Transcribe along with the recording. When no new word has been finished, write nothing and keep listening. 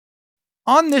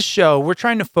On this show, we're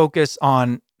trying to focus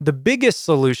on the biggest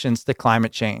solutions to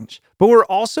climate change, but we're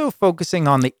also focusing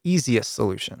on the easiest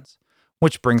solutions,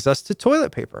 which brings us to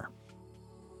toilet paper.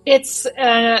 It's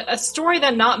a story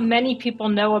that not many people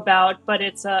know about, but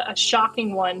it's a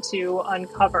shocking one to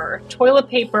uncover. Toilet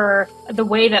paper, the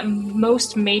way that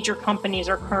most major companies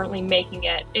are currently making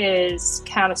it, is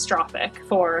catastrophic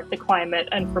for the climate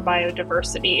and for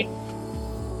biodiversity.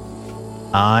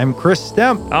 I'm Chris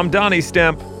Stemp. I'm Donnie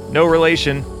Stemp. No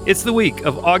relation. It's the week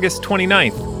of August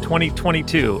 29th,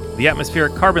 2022. The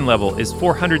atmospheric carbon level is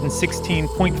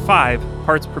 416.5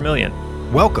 parts per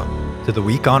million. Welcome to the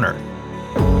Week on Earth.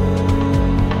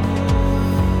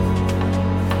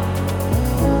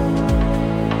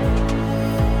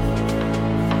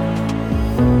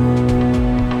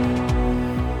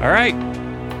 All right,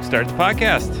 start the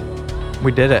podcast.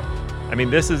 We did it. I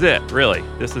mean, this is it, really.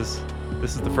 This is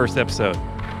the first episode.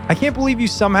 I can't believe you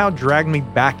somehow dragged me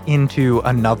back into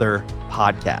another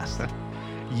podcast.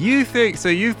 You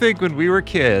think when we were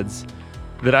kids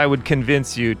that I would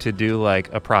convince you to do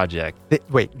like a project?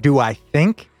 Wait, do I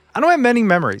think? I don't have many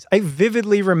memories. I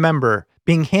vividly remember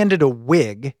being handed a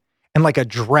wig and like a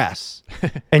dress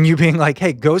and you being like,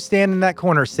 hey, go stand in that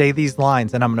corner, say these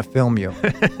lines, and I'm going to film you.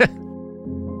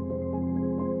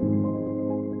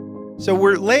 So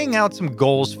we're laying out some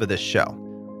goals for this show.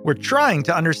 We're trying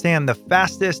to understand the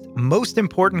fastest, most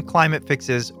important climate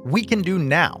fixes we can do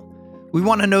now. We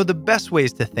want to know the best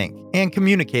ways to think and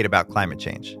communicate about climate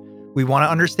change. We want to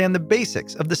understand the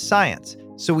basics of the science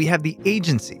so we have the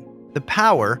agency, the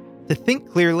power to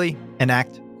think clearly and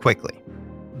act quickly.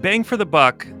 Bang for the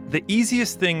buck, the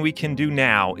easiest thing we can do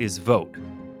now is vote.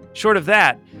 Short of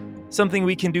that, something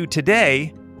we can do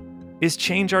today is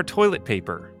change our toilet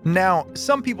paper. Now,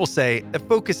 some people say that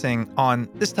focusing on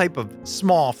this type of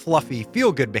small, fluffy,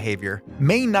 feel-good behavior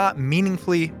may not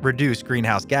meaningfully reduce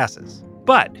greenhouse gases.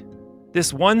 But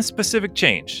this one specific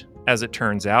change, as it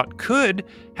turns out, could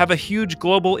have a huge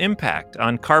global impact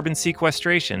on carbon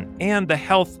sequestration and the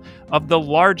health of the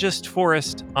largest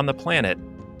forest on the planet,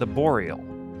 the boreal.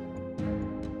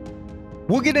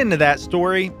 We'll get into that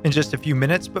story in just a few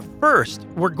minutes, but first,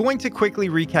 we're going to quickly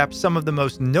recap some of the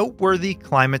most noteworthy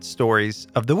climate stories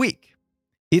of the week.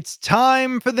 It's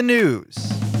time for the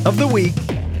news of the week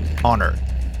on Earth.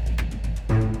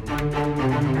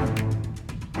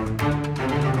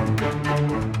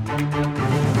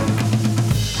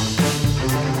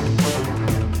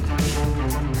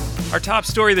 Our top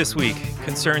story this week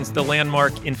concerns the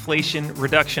landmark Inflation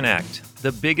Reduction Act,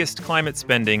 the biggest climate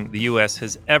spending the U.S.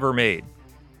 has ever made.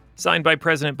 Signed by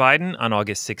President Biden on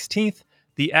August 16th,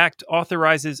 the act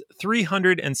authorizes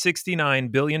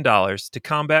 $369 billion to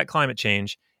combat climate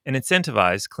change and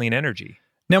incentivize clean energy.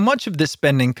 Now, much of this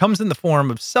spending comes in the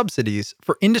form of subsidies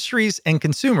for industries and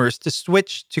consumers to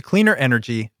switch to cleaner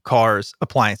energy, cars,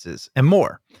 appliances, and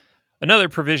more. Another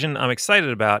provision I'm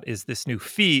excited about is this new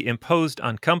fee imposed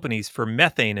on companies for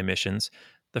methane emissions,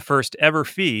 the first ever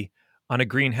fee on a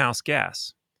greenhouse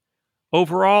gas.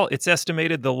 Overall, it's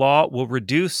estimated the law will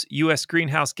reduce U.S.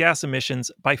 greenhouse gas emissions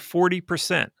by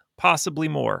 40%, possibly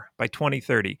more, by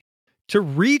 2030. To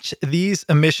reach these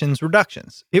emissions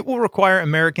reductions, it will require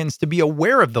Americans to be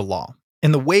aware of the law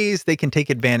and the ways they can take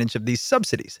advantage of these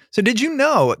subsidies. So did you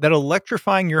know that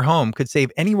electrifying your home could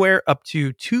save anywhere up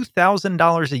to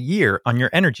 $2,000 a year on your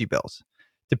energy bills?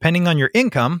 Depending on your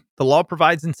income, the law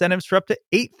provides incentives for up to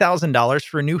 $8,000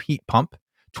 for a new heat pump,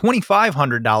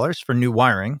 $2,500 for new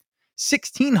wiring,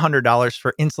 $1,600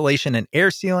 for insulation and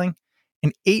air sealing,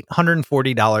 and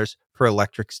 $840 for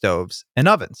electric stoves and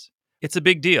ovens. It's a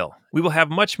big deal. We will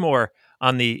have much more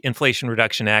on the Inflation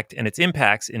Reduction Act and its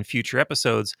impacts in future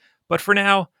episodes, but for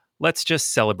now, let's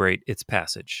just celebrate its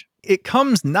passage. It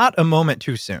comes not a moment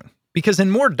too soon, because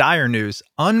in more dire news,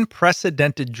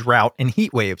 unprecedented drought and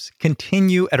heat waves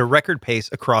continue at a record pace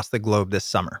across the globe this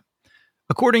summer.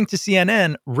 According to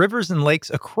CNN, rivers and lakes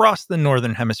across the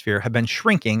Northern Hemisphere have been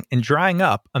shrinking and drying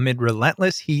up amid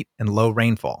relentless heat and low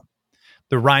rainfall.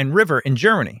 The Rhine River in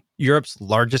Germany, Europe's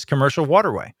largest commercial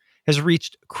waterway, has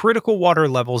reached critical water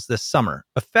levels this summer,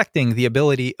 affecting the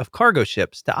ability of cargo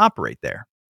ships to operate there.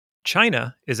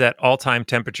 China is at all-time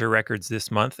temperature records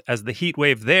this month as the heat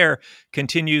wave there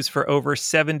continues for over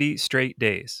 70 straight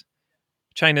days.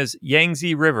 China's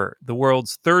Yangtze River, the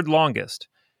world's third longest,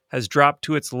 has dropped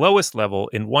to its lowest level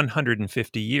in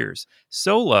 150 years,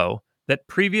 so low that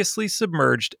previously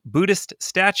submerged Buddhist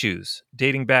statues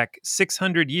dating back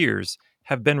 600 years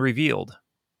have been revealed.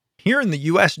 Here in the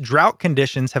U.S., drought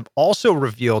conditions have also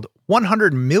revealed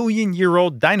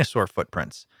 100-million-year-old dinosaur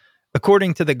footprints.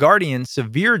 According to The Guardian,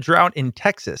 severe drought in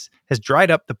Texas has dried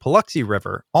up the Paluxy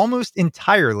River almost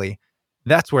entirely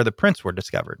That's where the prints were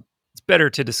discovered. It's better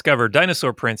to discover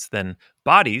dinosaur prints than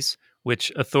bodies,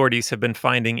 which authorities have been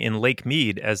finding in Lake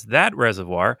Mead, as that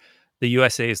reservoir, the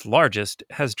USA's largest,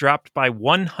 has dropped by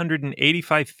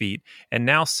 185 feet and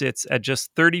now sits at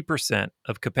just 30%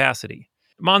 of capacity.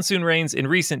 Monsoon rains in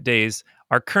recent days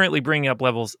are currently bringing up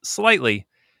levels slightly,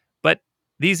 but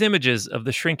these images of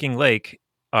the shrinking lake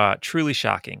are truly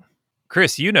shocking.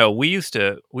 Chris, we used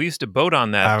to boat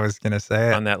on that. I was going to say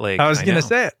it. On that lake. I was going to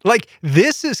say it. Like,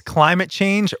 this is climate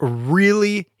change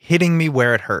really hitting me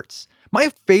where it hurts.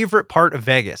 My favorite part of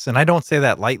Vegas, and I don't say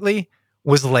that lightly,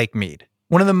 was Lake Mead.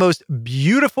 One of the most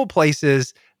beautiful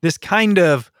places, this kind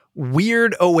of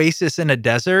weird oasis in a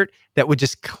desert that would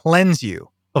just cleanse you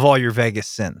of all your Vegas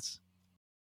sins.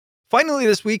 Finally,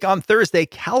 this week on Thursday,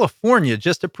 California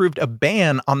just approved a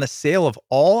ban on the sale of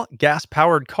all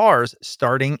gas-powered cars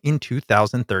starting in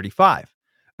 2035.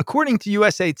 According to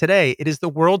USA Today, it is the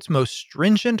world's most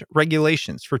stringent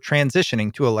regulations for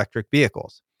transitioning to electric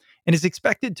vehicles and is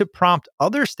expected to prompt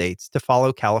other states to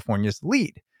follow California's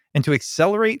lead and to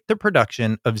accelerate the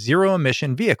production of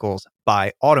zero-emission vehicles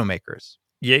by automakers.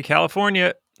 Yay,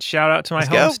 California. Shout out to my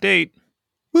home state.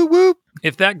 Woo woo.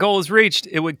 If that goal is reached,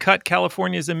 it would cut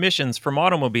California's emissions from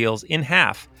automobiles in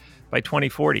half by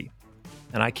 2040.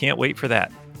 And I can't wait for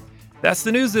that. That's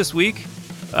the news this week.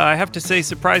 I have to say,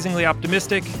 surprisingly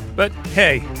optimistic. But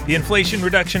hey, the Inflation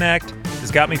Reduction Act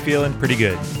has got me feeling pretty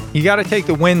good. You got to take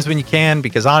the wins when you can,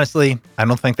 because honestly, I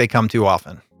don't think they come too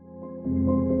often.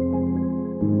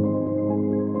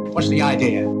 What's the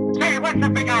idea? Hey, what's the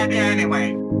big idea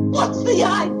anyway? What's the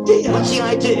idea? What's the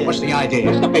idea? What's the idea?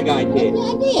 What's the big idea?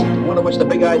 I wonder what's the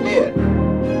big idea?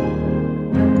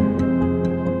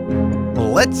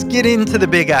 Let's get into the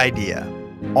big idea.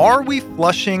 Are we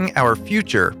flushing our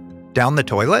future down the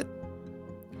toilet?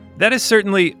 That is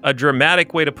certainly a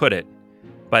dramatic way to put it.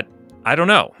 But I don't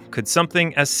know. Could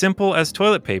something as simple as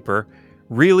toilet paper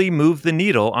really move the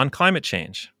needle on climate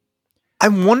change? I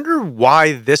wonder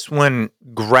why this one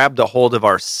grabbed a hold of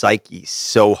our psyche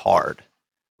so hard.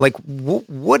 Like,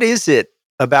 what is it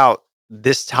about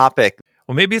this topic?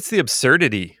 Well, maybe it's the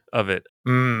absurdity of it.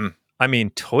 I mean,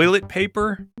 toilet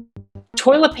paper?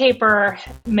 Toilet paper,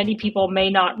 many people may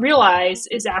not realize,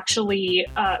 is actually,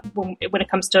 when it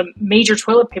comes to major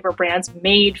toilet paper brands,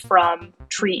 made from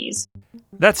trees.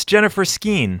 That's Jennifer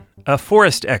Skeen, a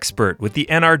forest expert with the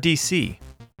NRDC.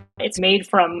 It's made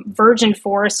from virgin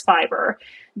forest fiber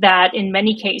that in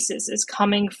many cases is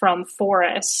coming from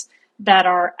forests that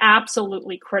are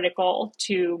absolutely critical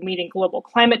to meeting global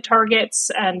climate targets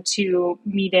and to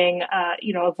meeting,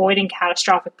 avoiding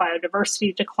catastrophic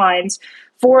biodiversity declines.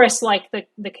 Forests like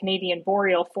the Canadian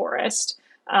boreal forest,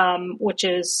 which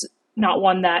is not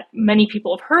one that many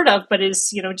people have heard of, but is,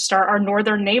 just our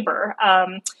northern neighbor.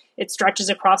 It stretches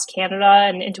across Canada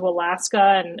and into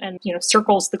Alaska and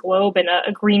circles the globe in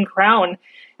a green crown.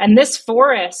 And this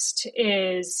forest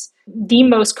is the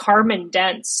most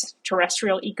carbon-dense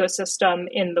terrestrial ecosystem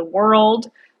in the world.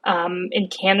 In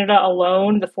Canada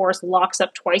alone, the forest locks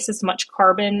up twice as much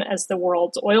carbon as the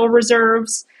world's oil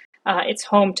reserves. It's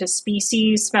home to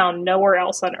species found nowhere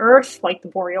else on Earth, like the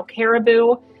boreal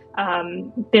caribou.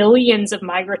 Billions of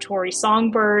migratory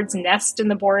songbirds nest in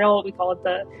the boreal. We call it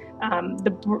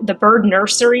the bird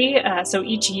nursery. So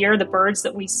each year, the birds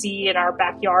that we see in our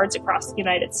backyards across the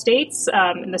United States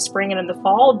in the spring and in the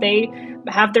fall, they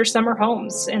have their summer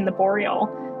homes in the boreal.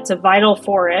 It's a vital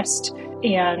forest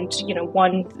and,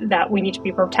 one that we need to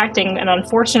be protecting. And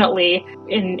unfortunately,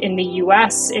 in the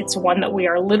U.S., it's one that we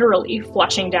are literally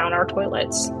flushing down our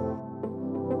toilets.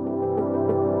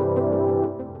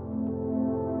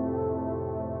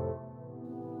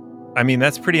 I mean,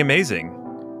 that's pretty amazing.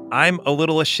 I'm a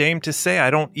little ashamed to say I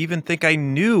don't even think I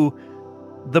knew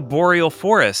the boreal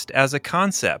forest as a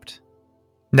concept.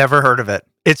 Never heard of it.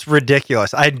 It's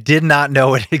ridiculous. I did not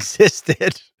know it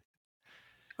existed.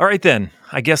 All right, then.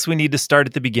 I guess we need to start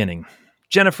at the beginning.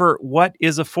 Jennifer, what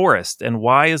is a forest and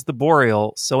why is the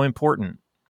boreal so important?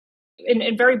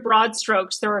 In very broad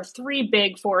strokes, there are three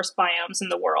big forest biomes in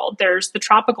the world. There's the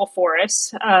tropical forests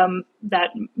that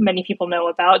many people know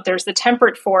about. There's the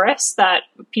temperate forests that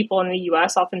people in the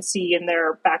U.S. often see in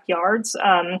their backyards.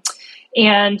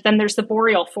 And then there's the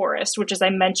boreal forest, which, as I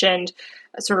mentioned,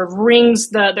 sort of rings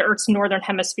the Earth's northern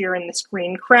hemisphere in this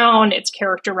green crown. It's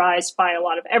characterized by a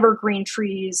lot of evergreen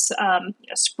trees,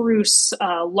 spruce,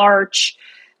 larch,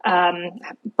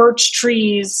 birch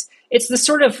trees. It's the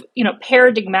sort of,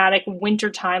 paradigmatic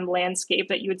wintertime landscape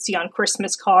that you would see on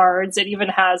Christmas cards. It even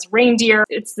has reindeer.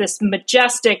 It's this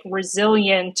majestic,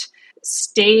 resilient,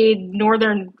 staid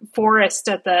northern forest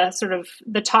at the sort of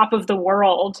the top of the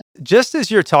world. Just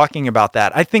as you're talking about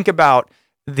that, I think about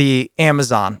the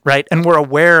Amazon, right? And we're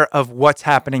aware of what's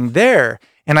happening there.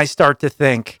 And I start to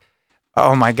think,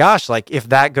 oh my gosh, like if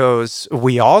that goes,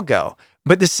 we all go.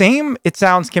 But the same, it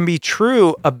sounds, can be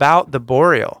true about the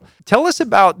boreal. Tell us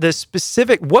about the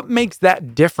specific, what makes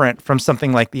that different from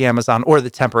something like the Amazon or the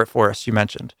temperate forests you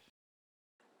mentioned?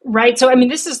 Right. So, I mean,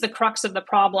 this is the crux of the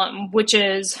problem, which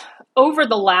is over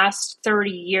the last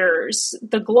 30 years,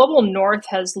 the global north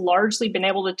has largely been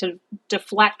able to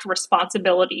deflect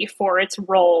responsibility for its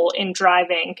role in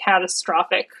driving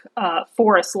catastrophic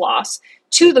forest loss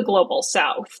to the global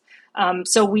south.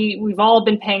 So we've all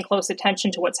been paying close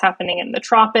attention to what's happening in the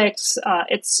tropics.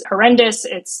 It's horrendous.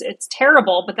 It's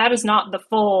terrible, but that is not the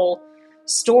full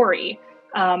story.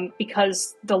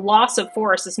 Because the loss of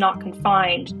forest is not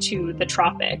confined to the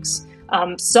tropics.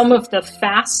 Some of the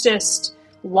fastest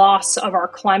loss of our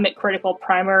climate critical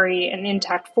primary and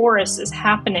intact forests is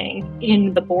happening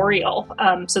in the boreal.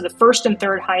 So the first and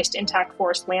third highest intact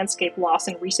forest landscape loss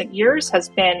in recent years has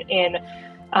been in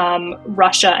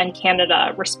Russia and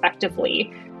Canada,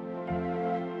 respectively.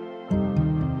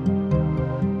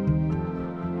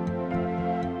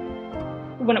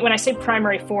 When I say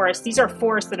primary forests, these are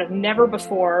forests that have never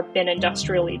before been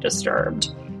industrially disturbed.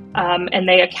 And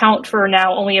they account for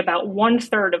now only about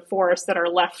 1/3 of forests that are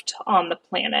left on the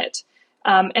planet.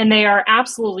 And they are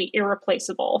absolutely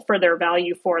irreplaceable for their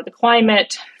value for the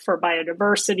climate, for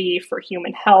biodiversity, for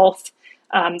human health.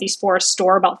 These forests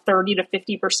store about 30 to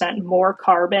 50% more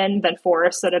carbon than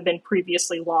forests that have been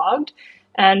previously logged.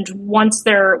 And once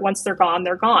they're gone,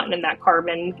 they're gone, and that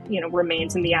carbon,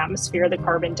 remains in the atmosphere. The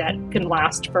carbon debt can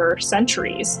last for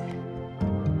centuries.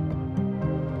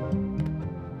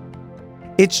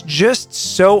 It's just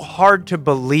so hard to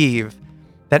believe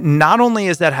that not only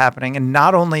is that happening, and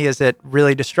not only is it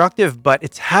really destructive, but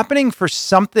it's happening for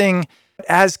something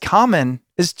as common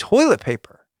as toilet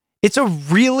paper. It's a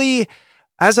really,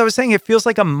 as I was saying, it feels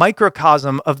like a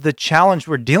microcosm of the challenge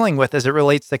we're dealing with as it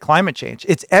relates to climate change.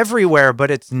 It's everywhere, but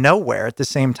it's nowhere at the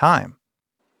same time.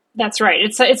 That's right.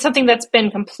 It's something that's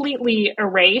been completely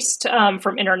erased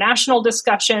from international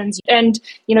discussions. And,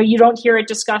 you don't hear it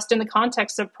discussed in the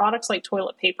context of products like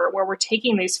toilet paper, where we're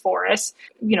taking these forests,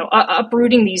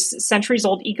 uprooting these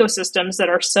centuries-old ecosystems that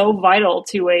are so vital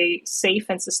to a safe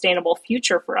and sustainable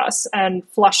future for us, and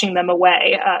flushing them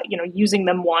away, using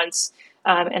them once,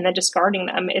 and then discarding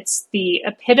them. It's the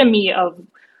epitome of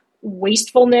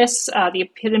wastefulness, the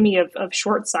epitome of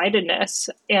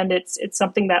short-sightedness, and it's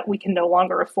something that we can no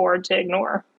longer afford to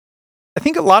ignore. I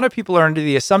think a lot of people are under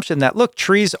the assumption that, look,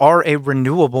 trees are a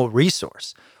renewable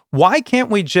resource. Why can't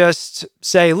we just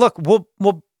say, look,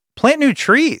 we'll plant new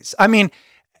trees? I mean,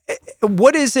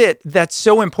 what is it that's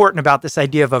so important about this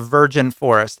idea of a virgin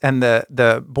forest and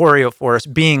the boreal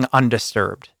forest being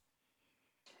undisturbed?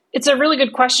 It's a really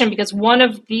good question, because one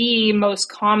of the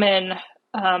most common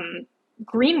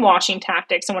greenwashing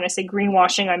tactics, and when I say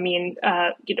greenwashing, I mean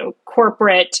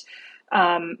corporate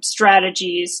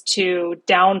strategies to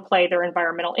downplay their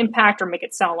environmental impact or make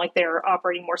it sound like they're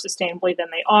operating more sustainably than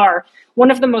they are. One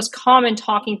of the most common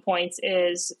talking points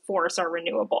is forests are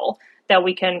renewable, that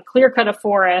we can clear cut a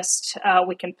forest,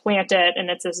 we can plant it, and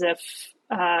it's as if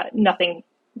nothing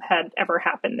had ever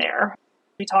happened there.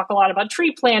 We talk a lot about tree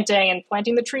planting and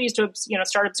planting the trees to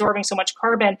start absorbing so much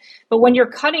carbon. But when you're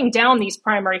cutting down these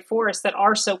primary forests that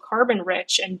are so carbon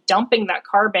rich and dumping that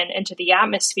carbon into the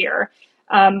atmosphere,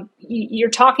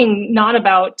 you're talking not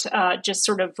about just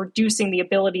sort of reducing the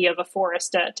ability of a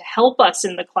forest to help us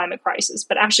in the climate crisis,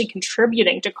 but actually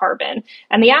contributing to carbon.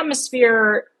 And the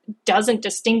atmosphere doesn't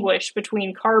distinguish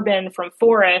between carbon from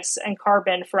forests and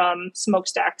carbon from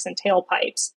smokestacks and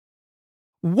tailpipes.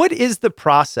 What is the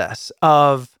process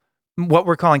of what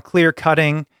we're calling clear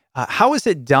cutting? How is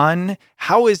it done?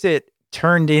 How is it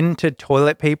turned into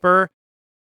toilet paper?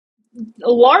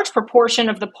 A large proportion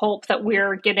of the pulp that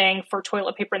we're getting for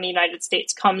toilet paper in the United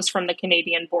States comes from the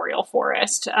Canadian boreal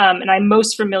forest. And I'm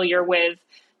most familiar with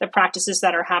the practices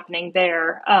that are happening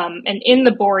there. And in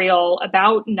the boreal,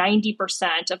 about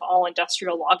 90% of all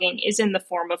industrial logging is in the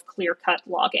form of clear-cut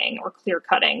logging or clear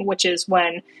cutting, which is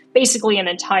when basically an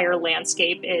entire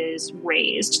landscape is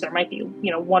razed. There might be,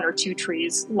 one or two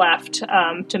trees left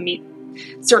to meet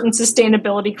certain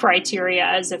sustainability criteria,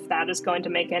 as if that is going to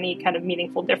make any kind of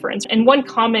meaningful difference. And one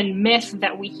common myth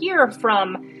that we hear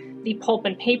from the pulp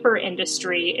and paper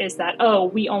industry is that,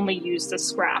 we only use the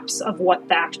scraps of what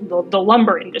the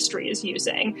lumber industry is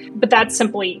using. But that's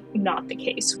simply not the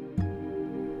case.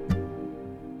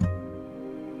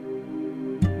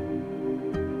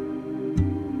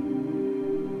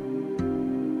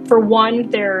 For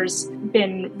one, there's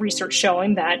been research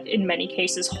showing that in many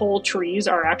cases, whole trees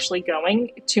are actually going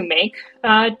to make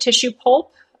tissue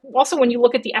pulp. also, when you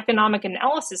look at the economic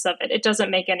analysis of it, it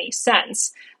doesn't make any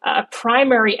sense. A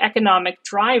primary economic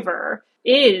driver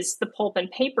is the pulp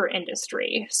and paper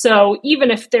industry. So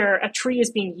even if a tree is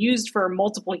being used for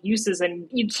multiple uses, and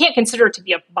you can't consider it to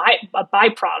be a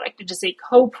byproduct, it is a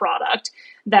co-product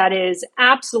that is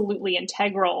absolutely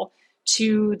integral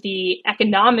to the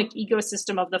economic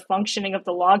ecosystem of the functioning of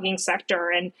the logging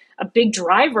sector and a big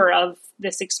driver of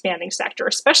this expanding sector,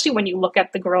 especially when you look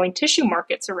at the growing tissue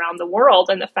markets around the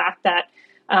world and the fact that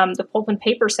the pulp and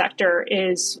paper sector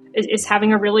is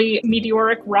having a really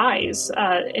meteoric rise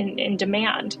in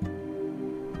demand.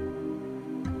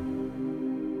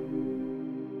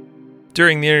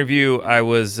 During the interview, I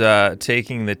was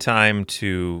taking the time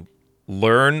to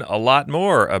learn a lot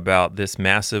more about this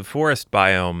massive forest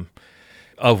biome,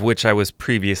 of which I was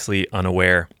previously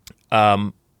unaware.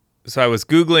 So I was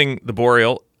Googling the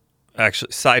boreal.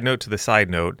 Actually, side note to the side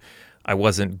note, I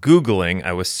wasn't Googling,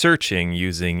 I was searching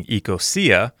using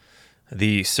Ecosia,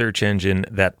 the search engine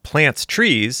that plants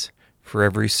trees for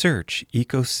every search.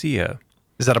 Ecosia.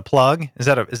 Is that a plug? Is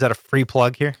that a free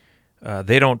plug here?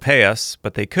 They don't pay us,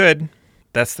 but they could.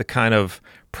 That's the kind of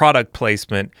product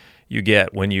placement you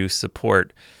get when you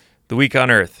support The Week on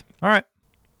Earth. All right.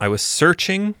 I was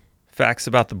searching facts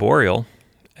about the boreal,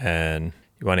 and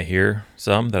you want to hear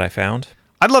some that I found?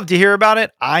 I'd love to hear about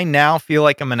it. I now feel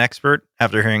like I'm an expert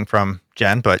after hearing from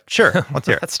Jen, but sure, let's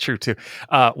hear it. That's true, too.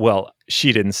 Well,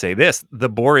 she didn't say this. The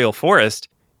boreal forest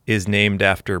is named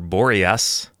after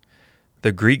Boreas,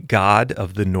 the Greek god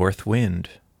of the north wind.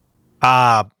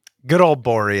 Good old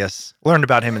Boreas. Learned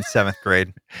about him in 7th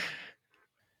grade.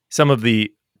 Some of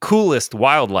the coolest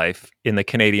wildlife in the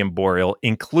Canadian boreal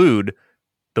include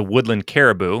the woodland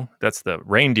caribou. That's the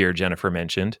reindeer Jennifer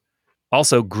mentioned.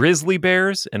 Also, grizzly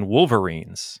bears and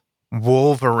wolverines.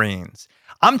 Wolverines.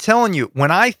 I'm telling you,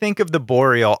 when I think of the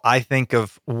boreal, I think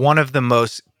of one of the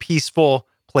most peaceful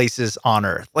places on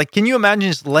Earth. Like, can you imagine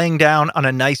just laying down on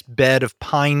a nice bed of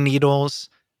pine needles,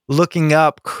 looking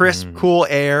up, crisp, cool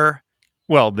air?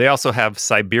 Well, they also have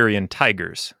Siberian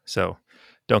tigers, so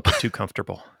don't get too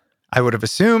comfortable. I would have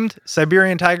assumed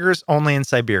Siberian tigers only in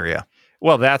Siberia.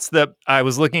 Well, I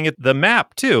was looking at the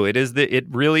map too. It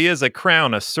really is a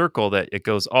crown, a circle that it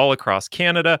goes all across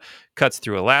Canada, cuts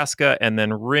through Alaska, and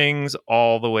then rings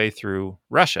all the way through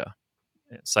Russia,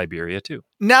 Siberia too.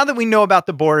 Now that we know about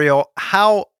the boreal,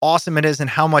 how awesome it is and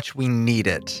how much we need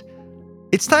it,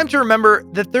 it's time to remember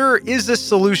that there is a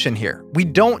solution here. We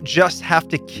don't just have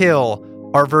to kill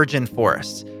our virgin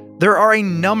forests. There are a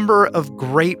number of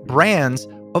great brands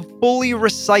of fully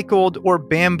recycled or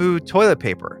bamboo toilet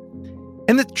paper.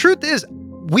 And the truth is,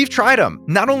 we've tried them.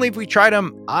 Not only have we tried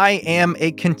them, I am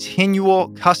a continual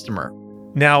customer.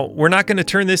 Now, we're not going to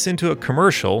turn this into a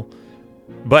commercial,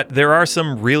 but there are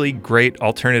some really great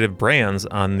alternative brands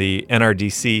on the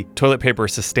NRDC Toilet Paper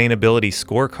Sustainability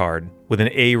Scorecard with an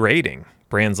A rating.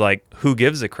 Brands like Who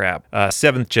Gives a Crap,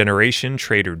 7th Generation,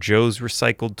 Trader Joe's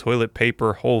Recycled Toilet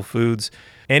Paper, Whole Foods.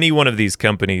 Any one of these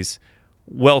companies,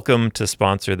 welcome to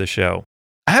sponsor the show.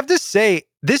 I have to say,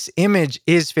 this image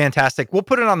is fantastic. We'll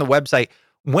put it on the website.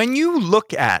 When you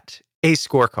look at a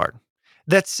scorecard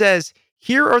that says,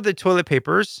 here are the toilet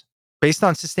papers based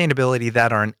on sustainability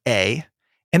that are an A,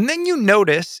 and then you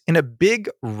notice in a big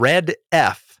red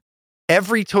F,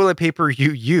 every toilet paper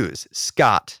you use,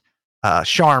 Scott,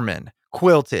 Charmin,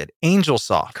 Quilted, Angel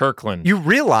Soft, Kirkland, you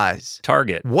realize,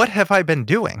 Target, what have I been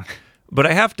doing? But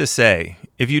I have to say,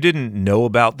 if you didn't know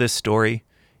about this story,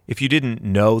 if you didn't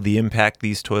know the impact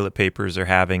these toilet papers are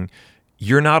having,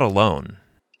 you're not alone.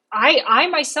 I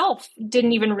myself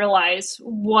didn't even realize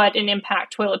what an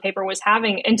impact toilet paper was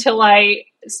having until I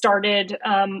started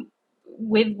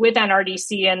with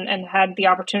NRDC and had the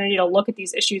opportunity to look at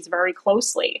these issues very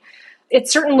closely.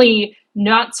 It's certainly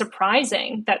not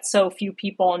surprising that so few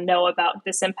people know about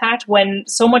this impact when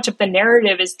so much of the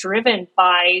narrative is driven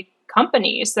by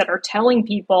companies that are telling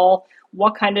people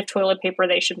what kind of toilet paper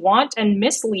they should want and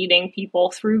misleading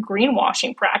people through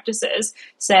greenwashing practices,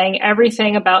 saying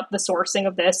everything about the sourcing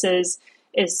of this is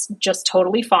just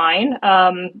totally fine.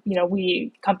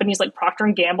 Companies like Procter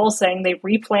 & Gamble saying they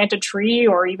replant a tree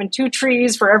or even 2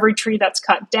 trees for every tree that's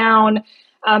cut down,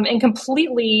 and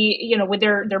completely, with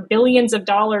their billions of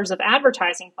dollars of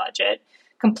advertising budget,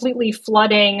 completely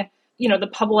flooding, the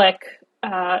public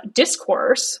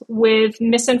discourse with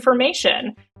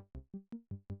misinformation.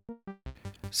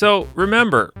 So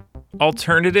remember,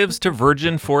 alternatives to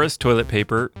virgin forest toilet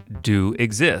paper do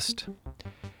exist.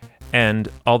 And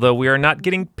although we are not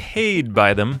getting paid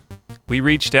by them, we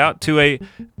reached out to a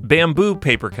bamboo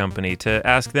paper company to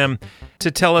ask them to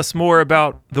tell us more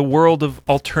about the world of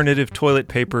alternative toilet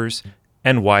papers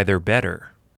and why they're better.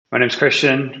 My name's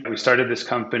Christian. We started this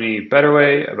company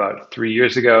Betterway about 3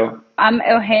 years ago. I'm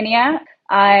Eugenia.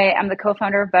 I am the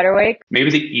co-founder of Betterway.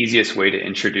 Maybe the easiest way to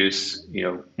introduce,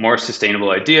 more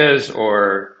sustainable ideas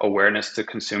or awareness to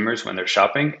consumers when they're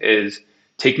shopping is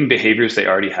taking behaviors they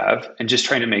already have and just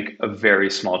trying to make a very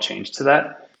small change to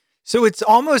that. So it's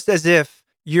almost as if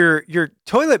your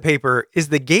toilet paper is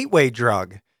the gateway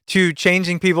drug to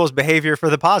changing people's behavior for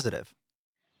the positive.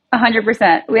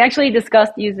 100%. We actually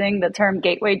discussed using the term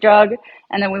gateway drug,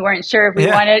 and then we weren't sure if we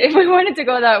wanted to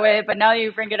go that way, but now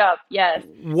you bring it up. Yes.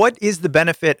 What is the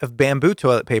benefit of bamboo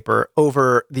toilet paper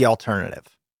over the alternative?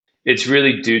 It's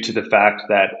really due to the fact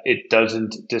that it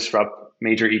doesn't disrupt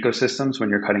major ecosystems when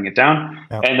you're cutting it down,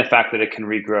 and the fact that it can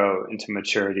regrow into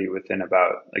maturity within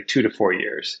about 2 to 4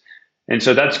 years. And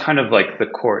so that's kind of like the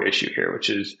core issue here, which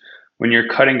is when you're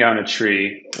cutting down a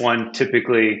tree, one,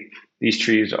 typically these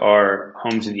trees are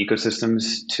homes and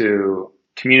ecosystems to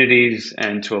communities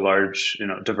and to a large,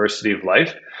 diversity of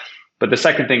life. But the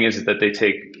second thing is that they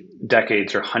take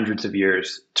decades or hundreds of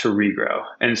years to regrow.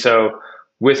 And so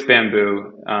with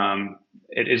bamboo,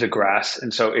 it is a grass,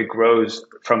 and so it grows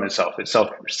from itself. It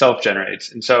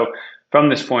self-generates. And so from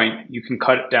this point, you can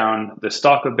cut down the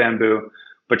stalk of bamboo,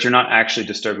 but you're not actually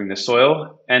disturbing the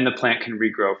soil, and the plant can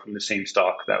regrow from the same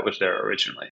stalk that was there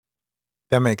originally.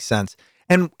 That makes sense.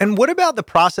 And what about the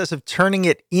process of turning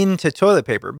it into toilet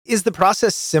paper? Is the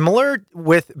process similar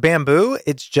with bamboo?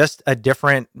 It's just a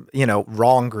different,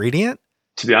 raw ingredient?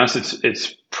 To be honest,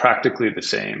 it's practically the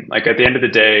same. Like at the end of the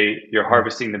day, you're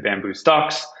harvesting the bamboo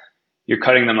stalks, you're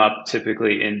cutting them up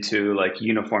typically into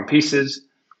uniform pieces.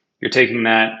 You're taking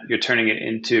that, you're turning it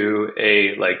into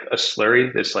a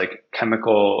slurry, this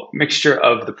chemical mixture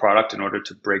of the product in order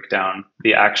to break down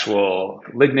the actual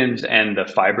lignins and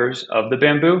the fibers of the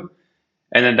bamboo.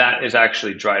 And then that is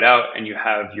actually dried out and you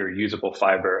have your usable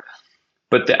fiber.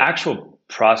 But the actual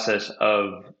process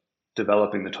of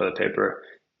developing the toilet paper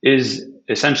is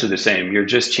essentially the same. You're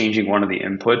just changing one of the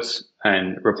inputs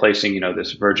and replacing,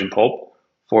 this virgin pulp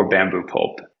for bamboo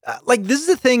pulp. This is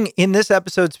the thing in this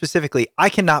episode specifically, I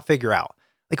cannot figure out.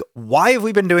 Why have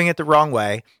we been doing it the wrong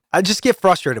way? I just get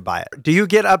frustrated by it. Do you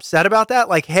get upset about that?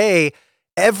 Hey,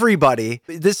 everybody,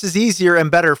 this is easier and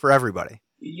better for everybody.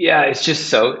 Yeah, it's just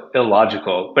so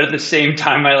illogical. But at the same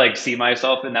time, I see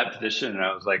myself in that position and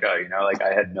I was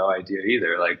I had no idea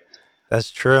either.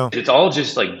 That's true. It's all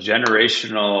just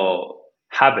generational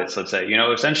habits, let's say.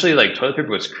 Essentially toilet paper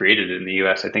was created in the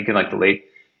US, I think in the late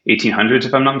 1800s,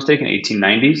 if I'm not mistaken,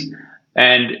 1890s.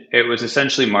 And it was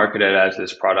essentially marketed as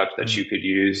this product that you could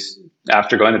use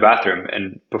after going to the bathroom.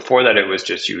 And before that, it was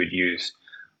just you would use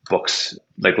books,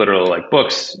 literal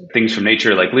books, things from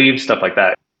nature, leaves, stuff like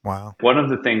that. Wow. One of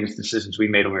the decisions we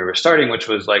made when we were starting, which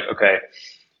was okay,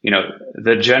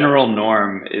 the general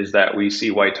norm is that we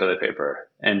see white toilet paper.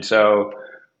 And so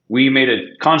we made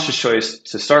a conscious choice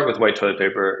to start with white toilet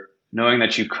paper, knowing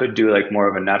that you could do more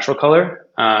of a natural color.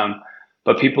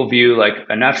 But people view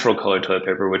a natural colored toilet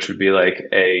paper, which would be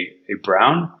a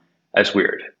brown, as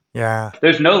weird. Yeah.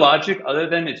 There's no logic other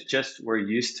than it's just we're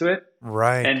used to it.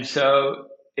 Right. And so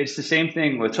it's the same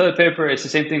thing with toilet paper. It's the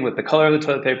same thing with the color of the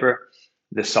toilet paper,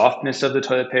 the softness of the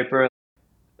toilet paper.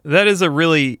 That is a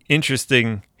really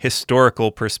interesting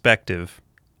historical perspective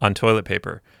on toilet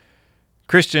paper.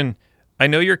 Christian, I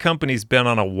know your company's been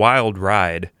on a wild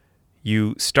ride.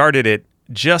 You started it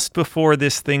just before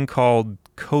this thing called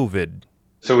COVID.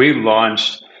 So we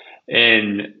launched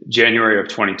in January of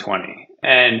 2020.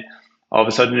 And all of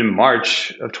a sudden in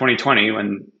March of 2020,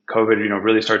 when COVID,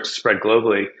 really starts to spread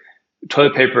globally,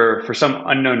 toilet paper, for some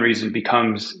unknown reason,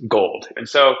 becomes gold. And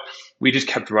so we just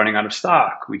kept running out of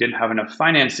stock. We didn't have enough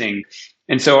financing.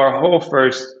 And so our whole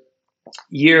first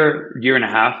year and a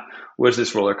half was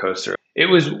this roller coaster. It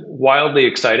was wildly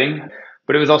exciting,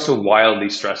 but it was also wildly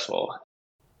stressful.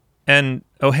 And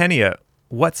Eugenia,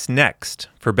 what's next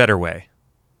for Betterway?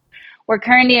 We're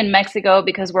currently in Mexico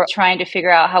because we're trying to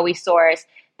figure out how we source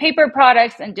paper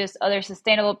products and just other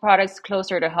sustainable products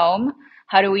closer to home.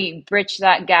 How do we bridge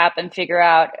that gap and figure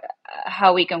out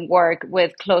how we can work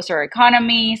with closer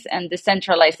economies and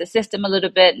decentralize the system a little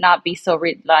bit, not be so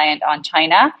reliant on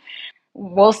China?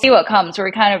 We'll see what comes.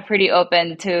 We're kind of pretty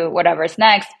open to whatever's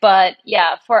next. But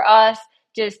yeah, for us,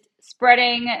 just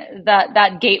spreading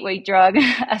that gateway drug,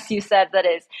 as you said, that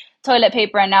is toilet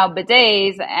paper and now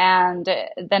bidets, and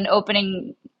then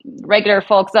opening regular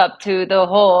folks up to the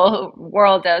whole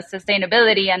world of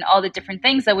sustainability and all the different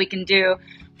things that we can do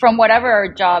from whatever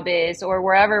our job is or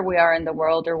wherever we are in the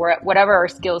world or whatever our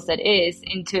skill set is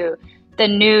into the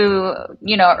new,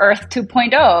 Earth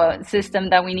 2.0 system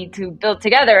that we need to build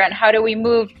together. And how do we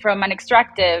move from an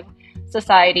extractive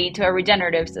society to a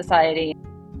regenerative society?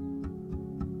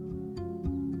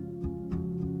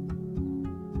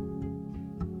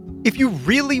 If you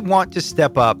really want to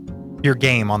step up your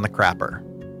game on the crapper,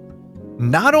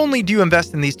 not only do you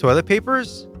invest in these toilet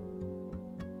papers,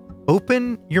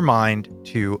 open your mind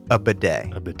to a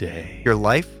bidet. A bidet. Your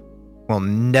life will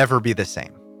never be the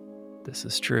same. This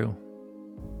is true.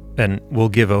 And we'll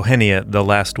give Eugenia the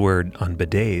last word on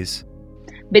bidets.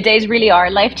 Bidets really are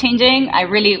life-changing. I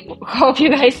really hope you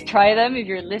guys try them if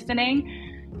you're listening.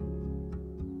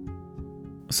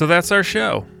 So that's our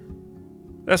show.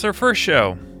 That's our first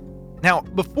show. Now,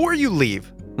 before you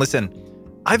leave, listen,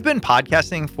 I've been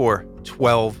podcasting for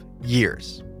 12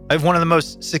 years. I have one of the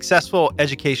most successful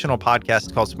educational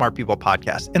podcasts called Smart People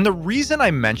Podcast. And the reason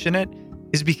I mention it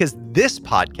is because this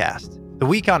podcast, The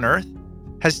Week on Earth,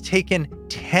 has taken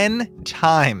 10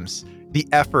 times the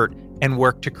effort and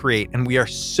work to create. And we are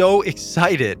so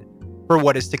excited for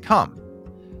what is to come.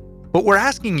 But we're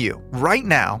asking you right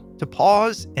now to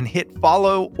pause and hit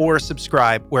follow or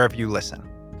subscribe wherever you listen.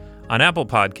 On Apple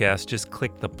Podcasts, just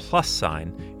click the plus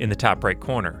sign in the top right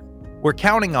corner. We're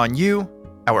counting on you,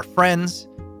 our friends,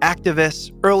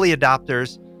 activists, early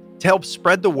adopters, to help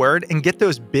spread the word and get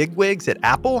those bigwigs at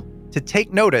Apple to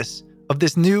take notice of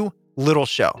this new little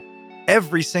show.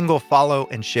 Every single follow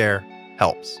and share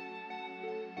helps.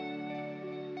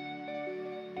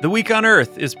 The Week on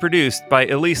Earth is produced by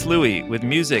Elise Louie with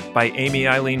music by Amy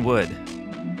Eileen Wood.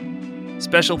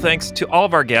 Special thanks to all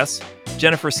of our guests.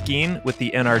 Jennifer Skeen with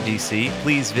the NRDC.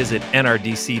 Please visit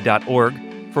nrdc.org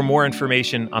for more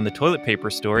information on the toilet paper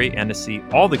story and to see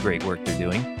all the great work they're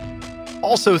doing.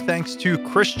 Also, thanks to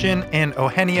Christian and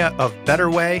Eugenia of Better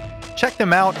Way. Check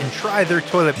them out and try their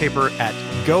toilet paper at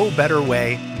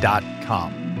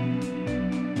gobetterway.com.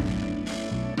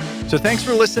 So thanks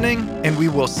for listening, and we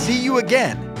will see you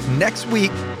again next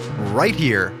week right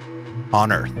here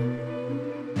on Earth.